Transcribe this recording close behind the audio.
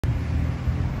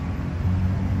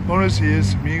Buenos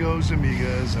dias, amigos,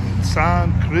 amigas. I'm in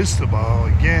San Cristobal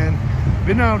again.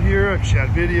 Been out here, I've shot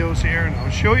videos here, and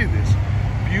I'll show you this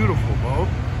beautiful boat.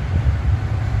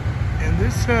 And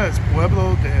this says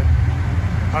Pueblo de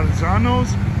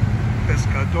Artesanos,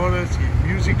 Pescadores y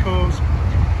Músicos.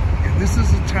 And this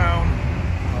is a town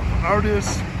of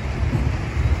artists,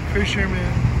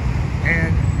 fishermen,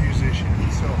 and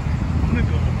musicians. So I'm gonna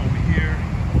go over here,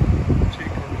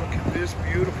 take a look at this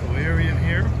beautiful area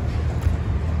here.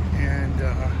 And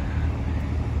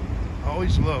I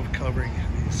always love covering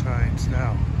these signs.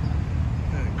 Now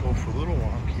I'm gonna go for a little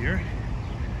walk here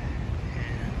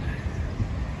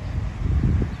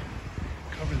and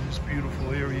cover this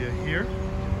beautiful area here.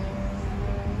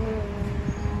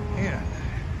 And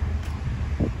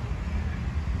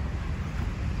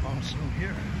also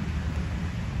here,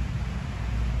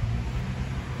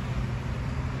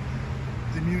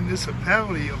 the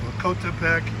municipality of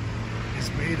Ecotepec is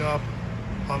made up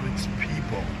of its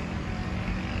people.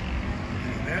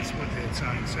 And that's what that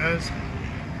sign says.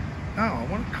 Now I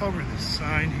want to cover this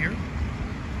sign here.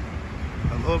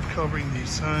 I love covering these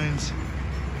signs.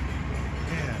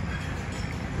 And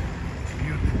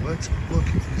beautiful. Let's look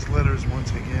at these letters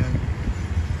once again.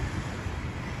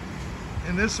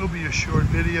 And this will be a short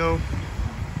video.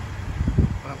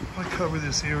 I'll cover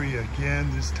this area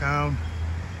again, this town.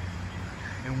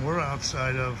 And we're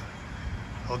outside of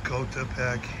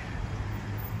Ecotepec.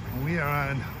 We are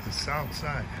on the south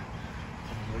side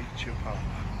of Lake Chapala.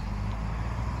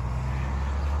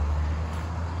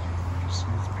 You see,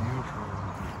 it's beautiful.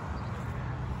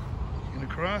 And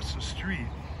across the street,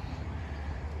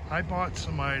 I bought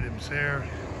some items there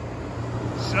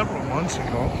several months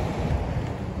ago,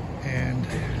 and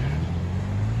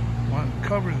I want to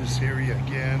cover this area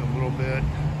again a little bit.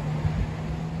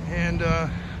 And I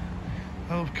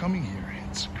love coming here.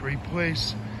 It's a great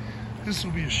place. This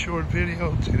will be a short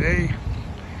video today.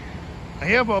 I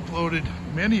have uploaded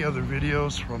many other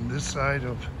videos from this side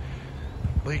of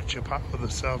Lake Chapala, the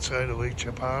south side of Lake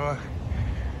Chapala.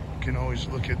 You can always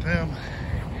look at them.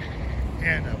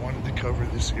 And I wanted to cover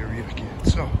this area again.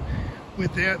 So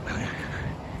with that,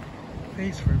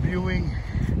 thanks for viewing.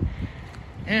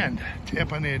 And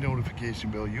tap on that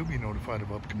notification bell. You'll be notified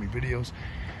of upcoming videos.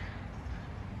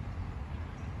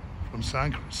 From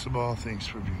San Cristobal, thanks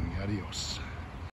for viewing. Adios.